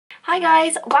Hi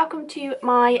guys, welcome to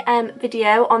my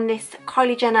video on this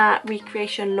Kylie Jenner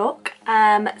recreation look.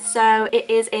 So it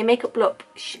is a makeup look.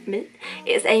 She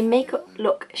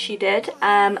did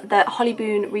that Holly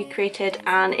Boone recreated,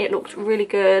 and it looked really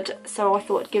good. So I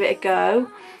thought I'd give it a go.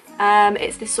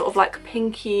 It's this sort of like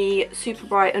pinky, super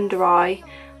bright under eye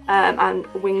and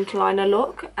winged liner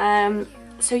look.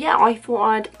 So yeah, I thought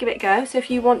I'd give it a go. So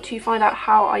if you want to find out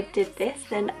how I did this,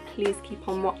 then please keep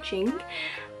on watching.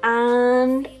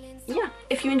 And yeah,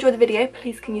 if you enjoyed the video,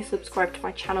 please can you subscribe to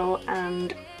my channel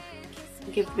and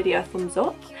give the video a thumbs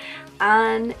up.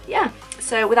 And yeah,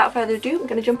 so without further ado, I'm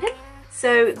going to jump in.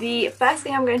 So the first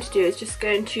thing I'm going to do is just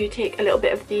going to take a little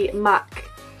bit of the MAC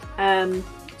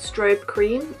strobe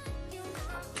cream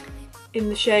in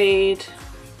the shade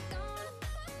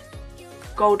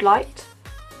Gold Light,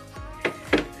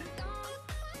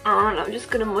 and I'm just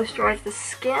going to moisturise the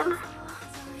skin.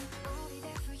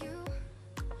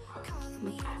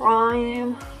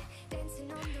 Prime.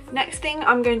 Next thing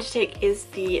I'm going to take is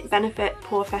the Benefit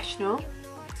Professional,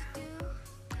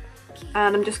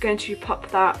 and I'm just going to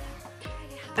pop that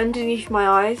underneath my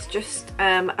eyes, just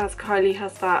as Kylie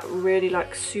has that really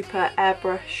like super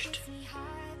airbrushed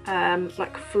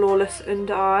like flawless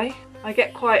under eye. I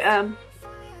get quite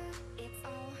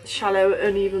shallow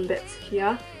uneven bits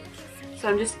here, so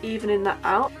I'm just evening that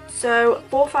out. So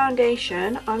for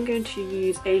foundation, I'm going to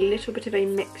use a little bit of a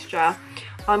mixture.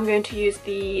 I'm going to use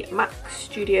the MAC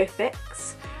Studio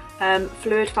Fix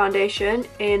Fluid Foundation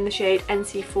in the shade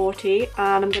NC40,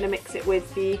 and I'm going to mix it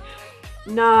with the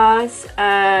NARS,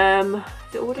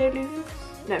 is it Audio Lose?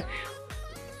 No.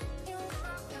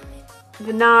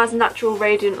 The NARS Natural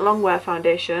Radiant Longwear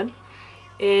Foundation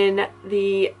in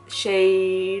the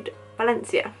shade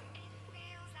Valencia.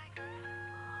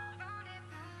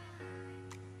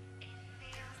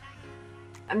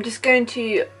 I'm just going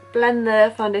to blend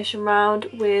the foundation round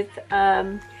with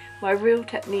my Real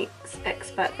Techniques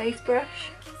Expert Base Brush.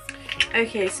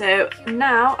 Okay, so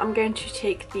now I'm going to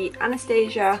take the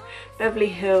Anastasia Beverly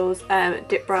Hills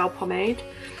Dip Brow Pomade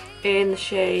in the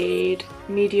shade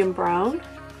Medium Brown.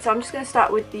 So I'm just going to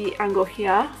start with the angle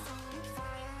here,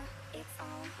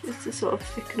 just to sort of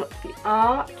thicken up the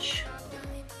arch.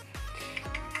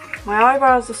 My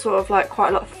eyebrows are sort of like quite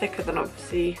a lot thicker than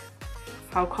obviously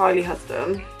how Kylie has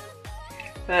them,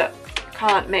 but I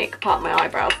can't make part of my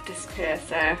eyebrows disappear,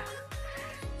 so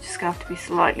it's just gonna have to be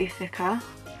slightly thicker.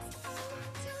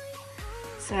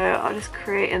 So I'll just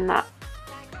create in that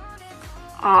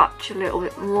arch a little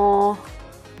bit more.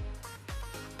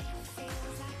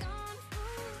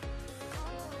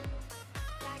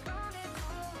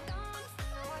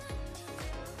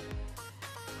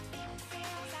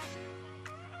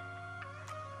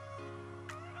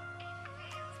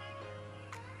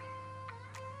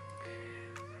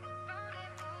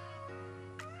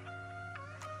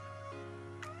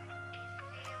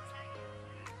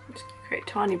 Just create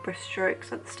tiny brush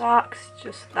strokes at the start, 'cause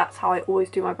just that's how I always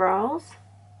do my brows.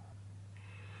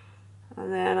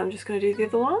 And then I'm just going to do the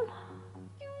other one.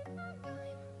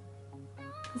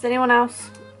 Has anyone else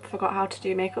forgot how to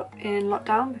do makeup in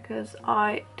lockdown? Because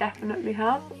I definitely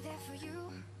have.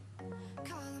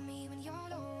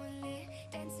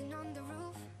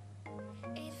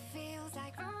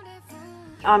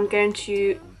 I'm going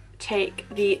to take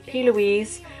the P.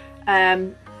 Louise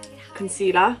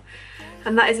concealer,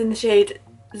 and that is in the shade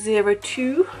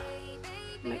 02,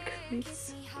 like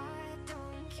this.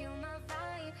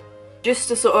 Just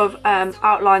to sort of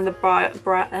outline the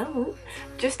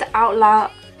just to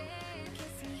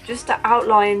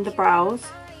outline the brows,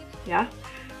 yeah,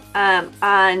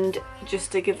 and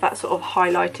just to give that sort of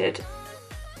highlighted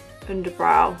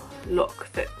underbrow look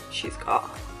that she's got.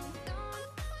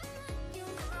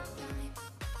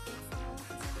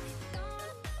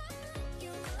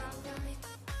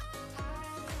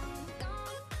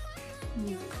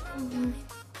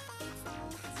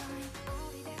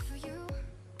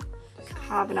 Just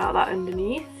carving out that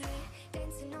underneath.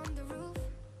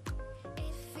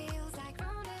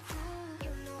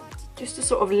 Just to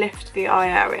sort of lift the eye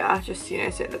area, just, you know,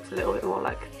 so it looks a little bit more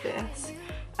like this.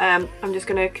 I'm just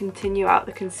going to continue out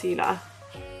the concealer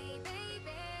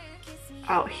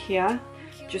out here,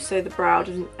 just so the brow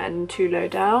doesn't end too low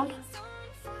down.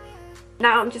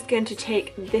 Now I'm just going to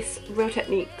take this Real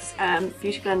Techniques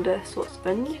Beauty Blender Sort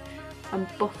Sponge and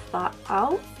buff that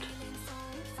out.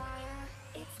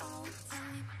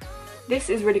 This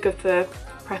is really good for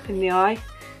prepping the eye.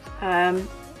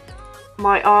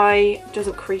 My eye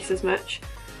doesn't crease as much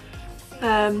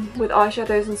with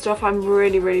eyeshadows and stuff. I'm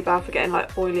really bad for getting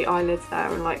like oily eyelids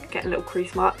there and like getting little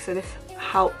crease marks, so this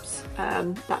helps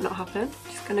that not happen.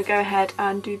 Just going to go ahead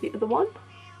and do the other one.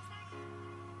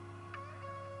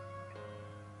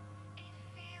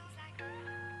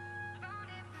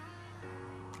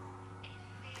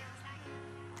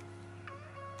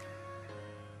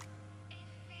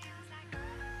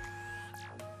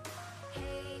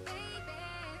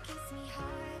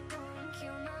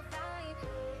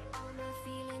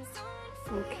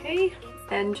 Okay,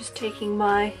 then just taking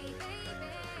my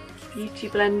Beauty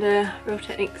Blender Real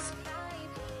Techniques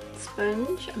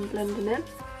sponge and blending in.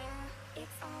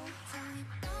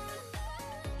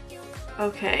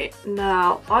 Okay,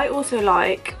 now I also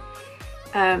like,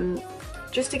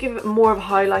 just to give it more of a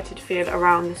highlighted feel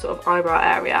around the sort of eyebrow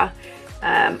area,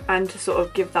 and to sort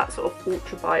of give that sort of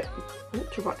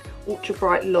ultra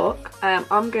bright look,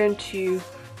 I'm going to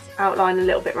outline a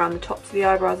little bit around the tops of the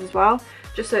eyebrows as well,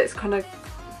 just so it's going to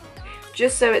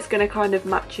kind of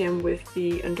match in with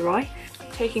the under eye.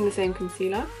 Taking the same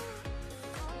concealer,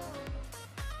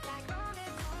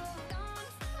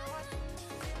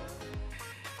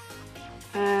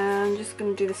 and just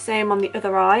going to do the same on the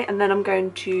other eye, and then I'm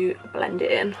going to blend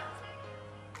it in.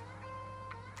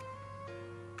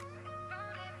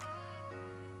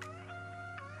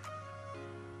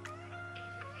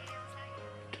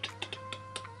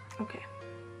 Okay,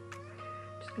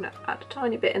 just going to add a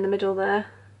tiny bit in the middle there.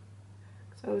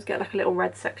 So I always get like a little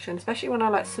red section, especially when I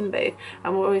like sunbathe.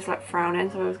 I'm always like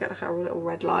frowning, so I always get like a little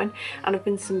red line. And I've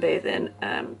been sunbathing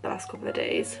the last couple of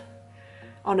days,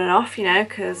 on and off, you know,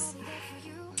 because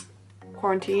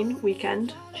quarantine,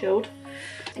 weekend, chilled.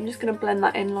 I'm just going to blend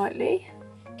that in lightly.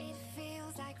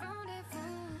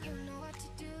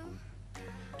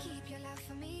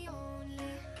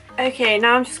 Okay,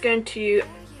 now I'm just going to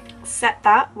set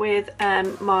that with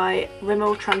my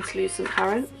Rimmel Translucent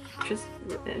Parent, which is,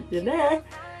 oh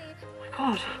my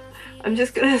god, I'm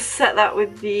just going to set that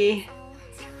with the,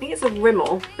 I think it's a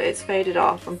Rimmel, but it's faded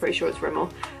off, I'm pretty sure it's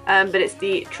Rimmel, but it's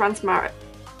the transparent,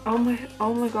 oh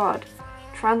my god,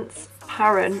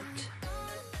 transparent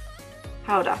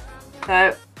powder. So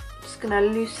I'm just going to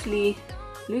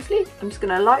I'm just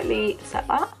going to lightly set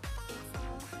that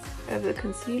over the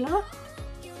concealer.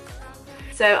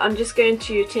 So I'm just going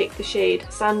to take the shade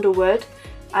Sandalwood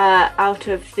out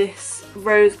of this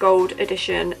Rose Gold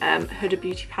Edition Huda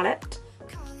Beauty palette,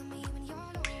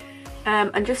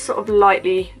 and just sort of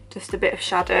lightly, just a bit of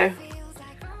shadow,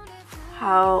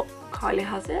 how Kylie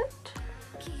has it,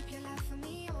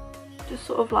 just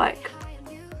sort of like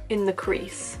in the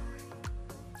crease.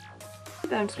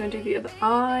 Then I'm just going to do the other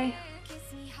eye.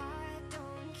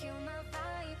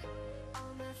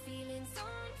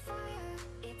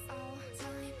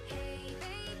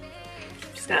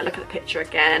 Gonna look at the picture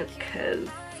again because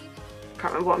I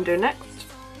can't remember what I'm doing next.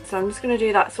 So I'm just going to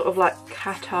do that sort of like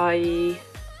cat-eye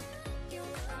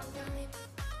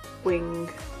wing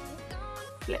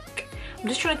flick. I'm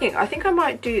just trying to think, I think I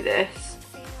might do this,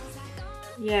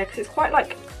 yeah, because it's quite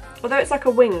like, although it's like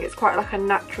a wing, it's quite like a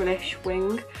naturalish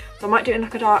wing, so I might do it in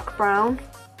like a dark brown.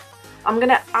 I'm going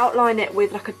to outline it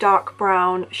with like a dark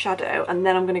brown shadow, and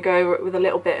then I'm going to go over it with a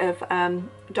little bit of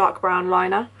dark brown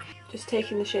liner. Just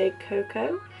taking the shade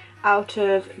Cocoa out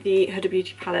of the Huda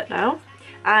Beauty palette now,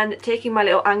 and taking my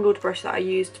little angled brush that I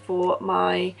used for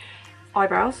my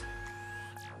eyebrows.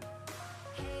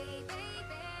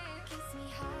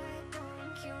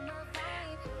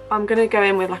 I'm going to go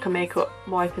in with like a makeup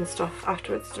wipe and stuff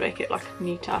afterwards to make it like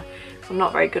neater. I'm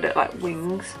not very good at like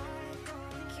wings.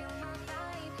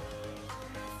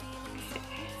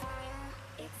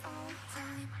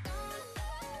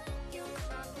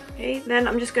 Okay, then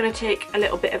I'm just going to take a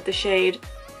little bit of the shade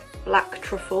Black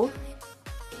Truffle,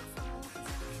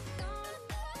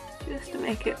 just to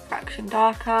make it a fraction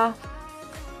darker.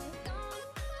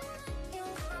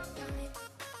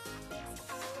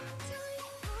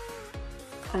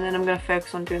 And then I'm going to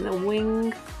focus on doing the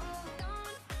wing.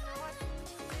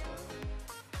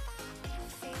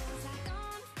 I'm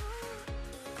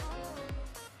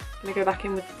going to go back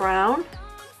in with brown,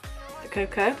 the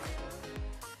Cocoa.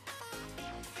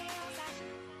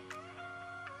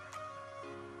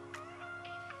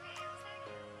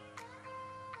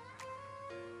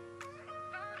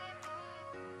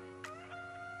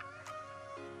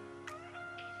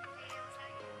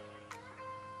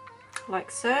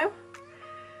 Like so.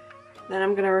 Then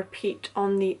I'm going to repeat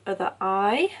on the other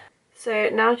eye. So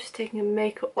now just taking a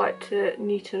makeup wipe to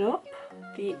neaten up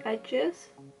the edges.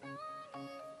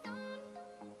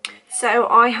 So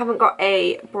I haven't got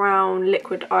a brown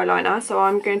liquid eyeliner, so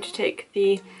I'm going to take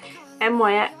the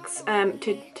NYX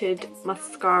Tinted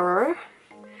Mascara,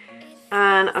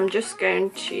 and I'm just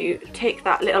going to take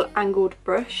that little angled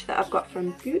brush that I've got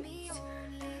from Boots,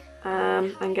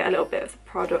 and get a little bit of the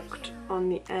product on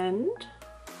the end,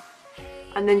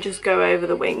 and then just go over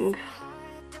the wing.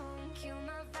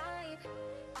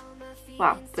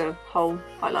 Wow, the whole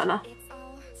eyeliner.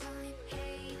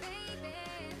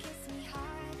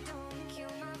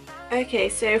 Okay,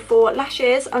 so for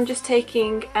lashes I'm just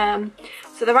taking,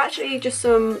 so they're actually just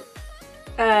some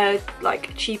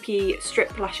like cheapy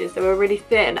strip lashes. They were really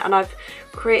thin, and I've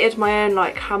created my own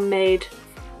like handmade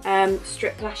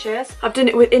strip lashes. I've done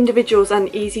it with individuals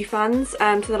and easy fans,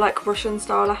 so they're like Russian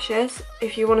style lashes.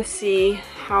 If you want to see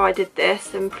how I did this,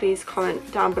 then please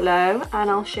comment down below and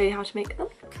I'll show you how to make them.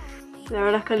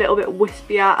 They're like a little bit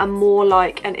wispier and more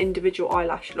like an individual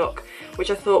eyelash look, which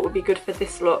I thought would be good for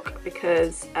this look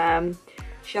because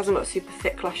she hasn't got super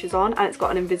thick lashes on, and it's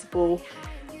got an invisible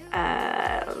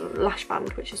lash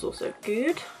band, which is also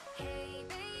good.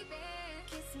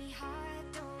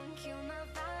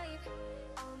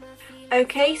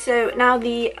 Okay, so now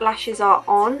the lashes are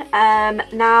on.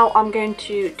 Now I'm going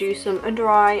to do some under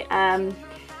eye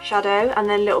shadow and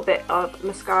then a little bit of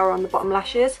mascara on the bottom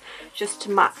lashes just to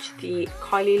match the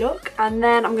Kylie look, and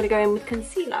then I'm going to go in with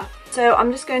concealer. So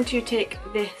I'm just going to take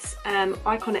this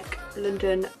iconic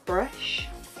London brush.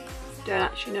 Don't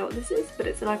actually know what this is, but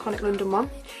it's an iconic London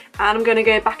one, and I'm going to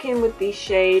go back in with the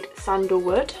shade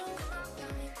Sandalwood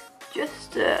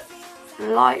just to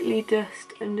lightly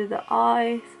dust under the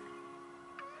eyes,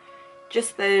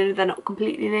 just so they're not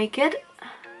completely naked.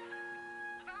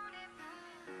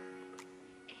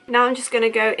 Now I'm just going to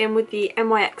go in with the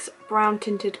NYX Brown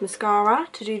Tinted Mascara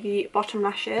to do the bottom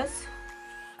lashes.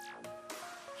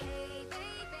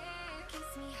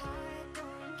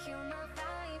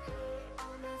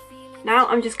 Now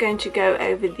I'm just going to go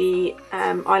over the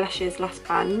eyelashes lash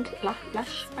band,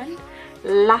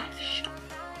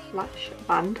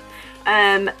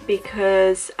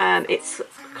 because it's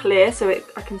clear, so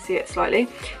I can see it slightly.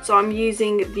 So I'm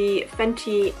using the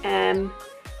Fenty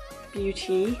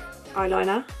Beauty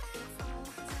eyeliner.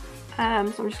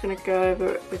 So I'm just going to go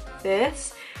over it with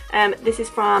this. This is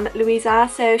from Louisa,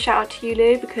 so shout out to you,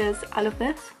 Lou, because I love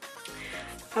this.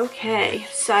 Okay,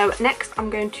 so next I'm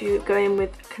going to go in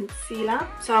with concealer.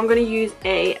 So I'm going to use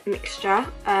a mixture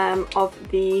of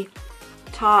the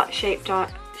Tarte Shape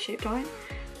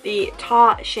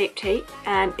Tape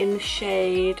in the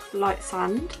shade Light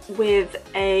Sand, with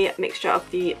a mixture of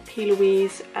the P.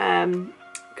 Louise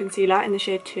concealer in the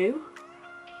shade 2.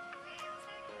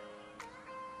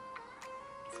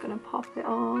 Just going to pop it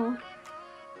on.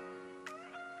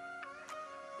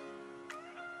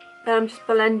 Then I'm just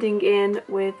blending in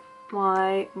with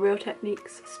my Real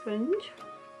Techniques sponge,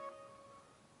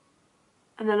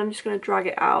 and then I'm just going to drag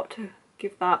it out to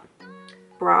give that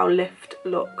brow lift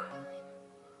look.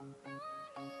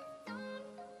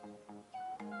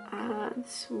 And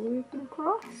swooping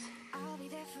across.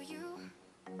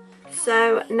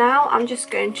 So now I'm just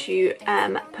going to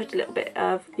put a little bit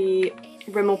of the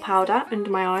Rimmel powder under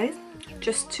my eyes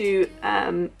just to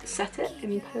set it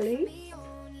in place.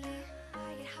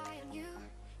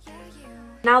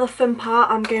 Now the fun part,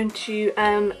 I'm going to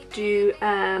do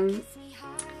a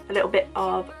little bit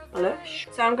of blush.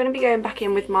 So I'm going to be going back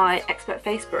in with my Expert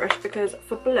Face brush, because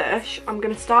for blush I'm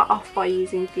going to start off by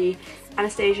using the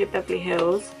Anastasia Beverly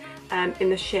Hills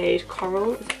in the shade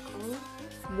Coral. Is it Coral?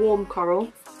 Warm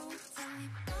Coral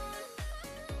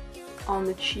on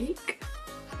the cheek.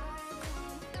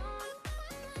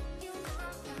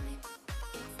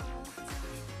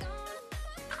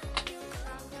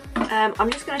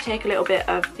 I'm just going to take a little bit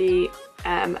of the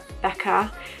Becca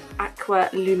Aqua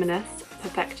Luminous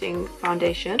Perfecting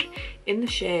Foundation in the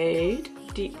shade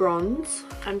Deep Bronze.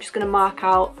 I'm just going to mark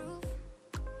out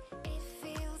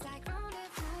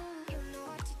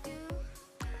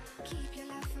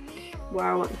where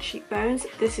I want the cheekbones.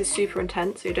 This is super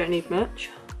intense, so you don't need much.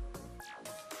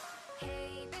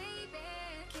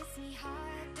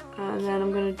 And then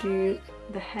I'm going to do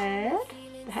the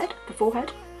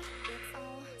forehead.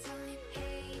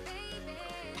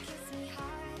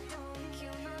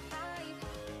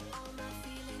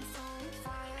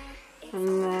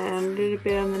 And then a little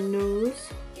bit on the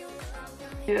nose,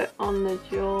 do it on the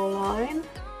jawline.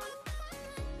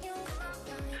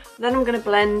 Then I'm going to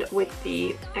blend with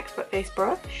the Expert Face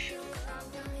brush.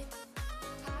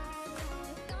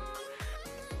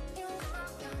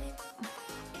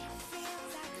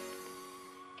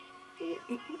 A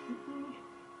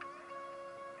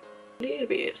little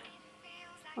bit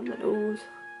on the nose.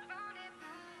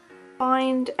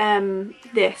 Find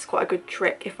this quite a good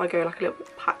trick if I go like a little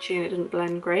bit patchy and it doesn't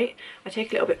blend great. I take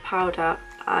a little bit of powder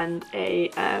and a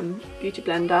beauty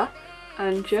blender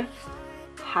and just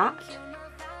pat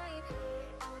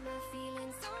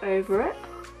over it.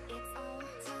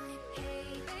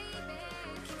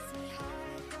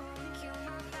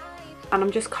 And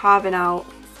I'm just carving out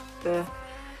the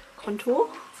contour.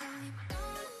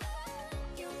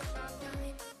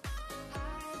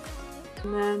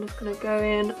 And then I'm just going to go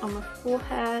in on my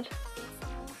forehead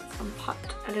and pat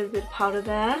a little bit of powder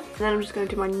there. And then I'm just going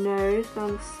to do my nose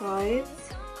down the sides.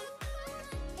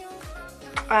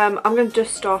 I'm going to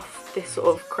dust off this sort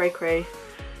of cray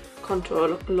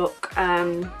contour look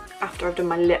after I've done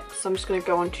my lips. So I'm just going to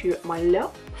go on to my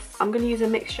lips. I'm going to use a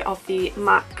mixture of the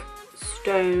MAC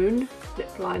Stone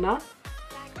lip liner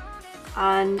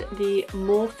and the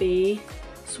Morphe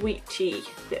Sweet Tea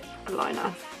lip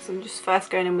liner. So I'm just first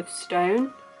going in with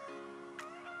Stone.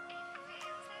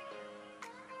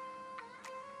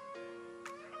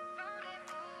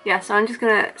 Yeah, so I'm just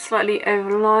going to slightly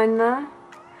overline there.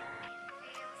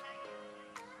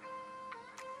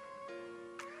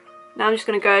 Now I'm just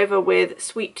going to go over with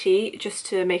Sweet Tea just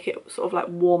to make it sort of like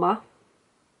warmer.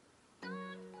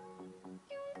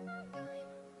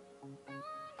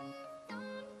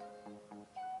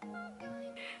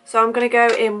 So I'm going to go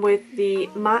in with the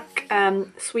MAC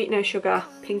Sweet No Sugar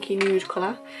Pinky Nude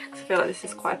colour, because I feel like this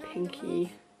is quite a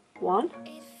pinky one.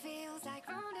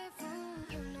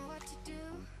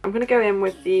 I'm going to go in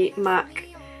with the MAC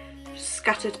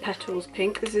Scattered Petals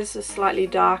Pink. This is a slightly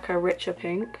darker, richer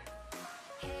pink.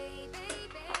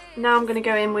 Now I'm going to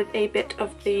go in with a bit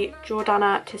of the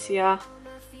Jordana Tissia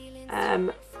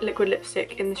liquid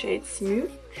lipstick in the shade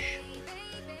Smooch.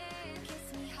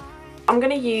 I'm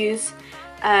going to use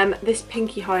this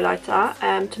pinky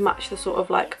highlighter to match the sort of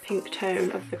like pink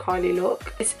tone of the Kylie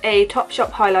look. It's a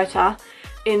Topshop highlighter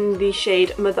in the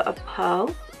shade Mother of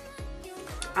Pearl.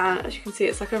 And as you can see,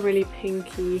 it's like a really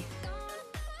pinky,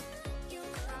 you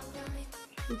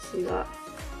can see that,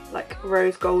 like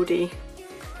rose goldy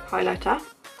highlighter.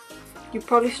 You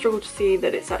probably struggle to see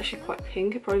that it's actually quite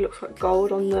pink. It probably looks like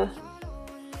gold on the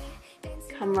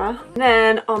camera. And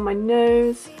then on my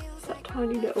nose, it's that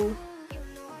tiny little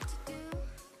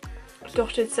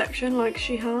dotted section like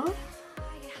she has.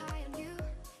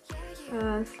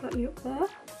 And slightly up there.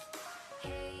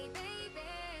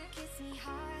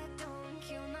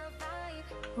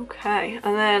 Okay,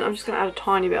 and then I'm just going to add a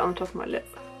tiny bit on the top of my lip.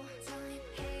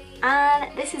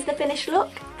 And this is the finished look.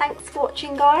 Thanks for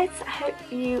watching, guys. I hope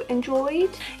you enjoyed.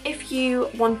 If you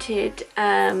wanted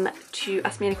to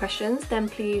ask me any questions, then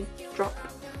please drop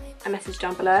a message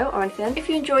down below or anything. If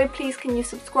you enjoyed, please can you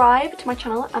subscribe to my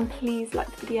channel and please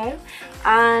like the video.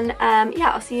 And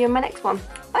yeah, I'll see you in my next one.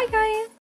 Bye, guys.